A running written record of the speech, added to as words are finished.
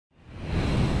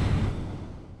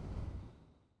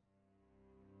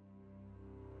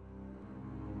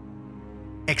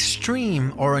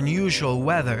Extreme or unusual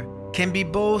weather can be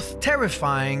both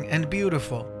terrifying and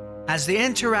beautiful, as the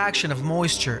interaction of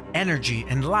moisture, energy,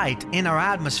 and light in our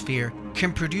atmosphere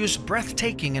can produce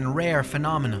breathtaking and rare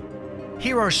phenomena.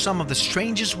 Here are some of the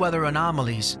strangest weather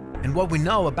anomalies and what we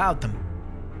know about them.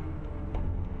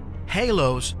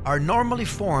 Halos are normally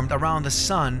formed around the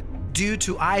sun due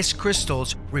to ice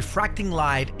crystals refracting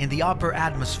light in the upper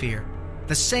atmosphere.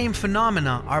 The same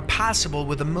phenomena are possible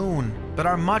with the moon, but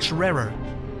are much rarer.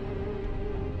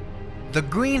 The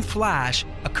green flash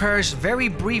occurs very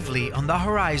briefly on the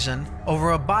horizon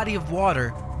over a body of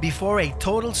water before a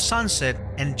total sunset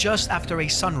and just after a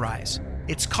sunrise.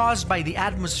 It's caused by the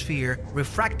atmosphere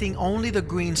refracting only the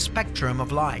green spectrum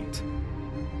of light.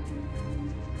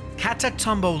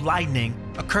 Catatumbo Lightning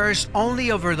occurs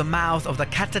only over the mouth of the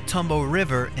Catatumbo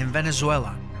River in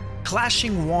Venezuela.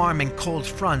 Clashing warm and cold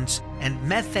fronts and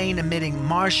methane-emitting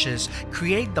marshes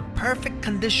create the perfect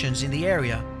conditions in the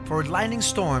area for lightning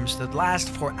storms that last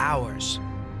for hours.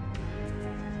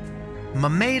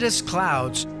 Mammatus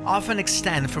Clouds often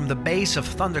extend from the base of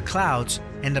thunderclouds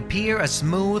and appear as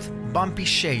smooth, bumpy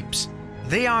shapes.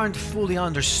 They aren't fully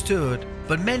understood,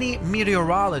 but many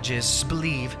meteorologists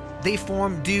believe they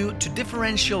form due to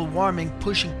differential warming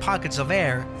pushing pockets of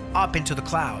air up into the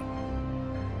cloud.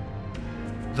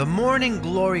 The morning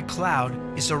glory cloud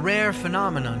is a rare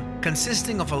phenomenon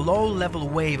consisting of a low-level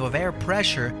wave of air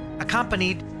pressure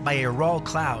accompanied by a roll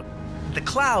cloud. The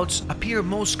clouds appear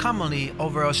most commonly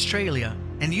over Australia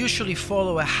and usually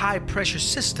follow a high-pressure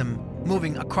system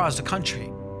moving across the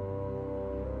country.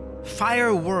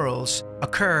 Fire whirls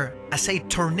occur as a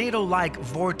tornado-like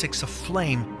vortex of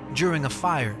flame during a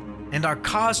fire and are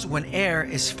caused when air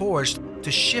is forced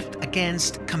to shift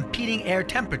against competing air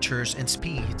temperatures and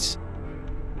speeds.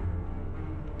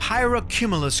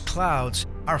 Pyrocumulus Clouds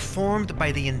are formed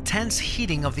by the intense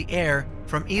heating of the air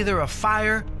from either a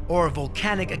fire or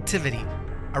volcanic activity.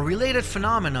 A related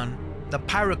phenomenon, the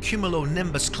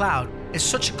Pyrocumulonimbus cloud, is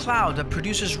such a cloud that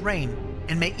produces rain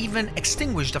and may even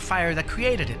extinguish the fire that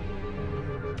created it.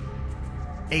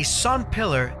 A sun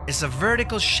pillar is a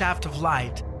vertical shaft of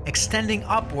light extending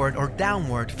upward or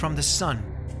downward from the sun.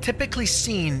 Typically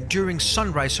seen during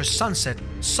sunrise or sunset,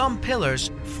 some pillars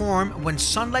form when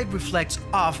sunlight reflects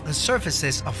off the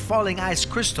surfaces of falling ice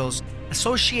crystals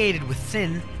associated with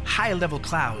thin, high-level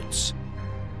clouds.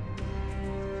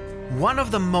 One of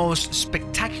the most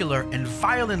spectacular and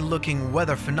violent-looking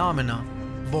weather phenomena,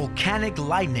 volcanic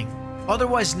lightning,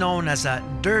 otherwise known as a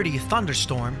dirty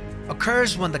thunderstorm,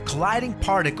 occurs when the colliding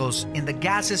particles in the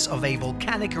gases of a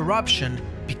volcanic eruption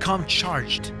become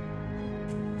charged.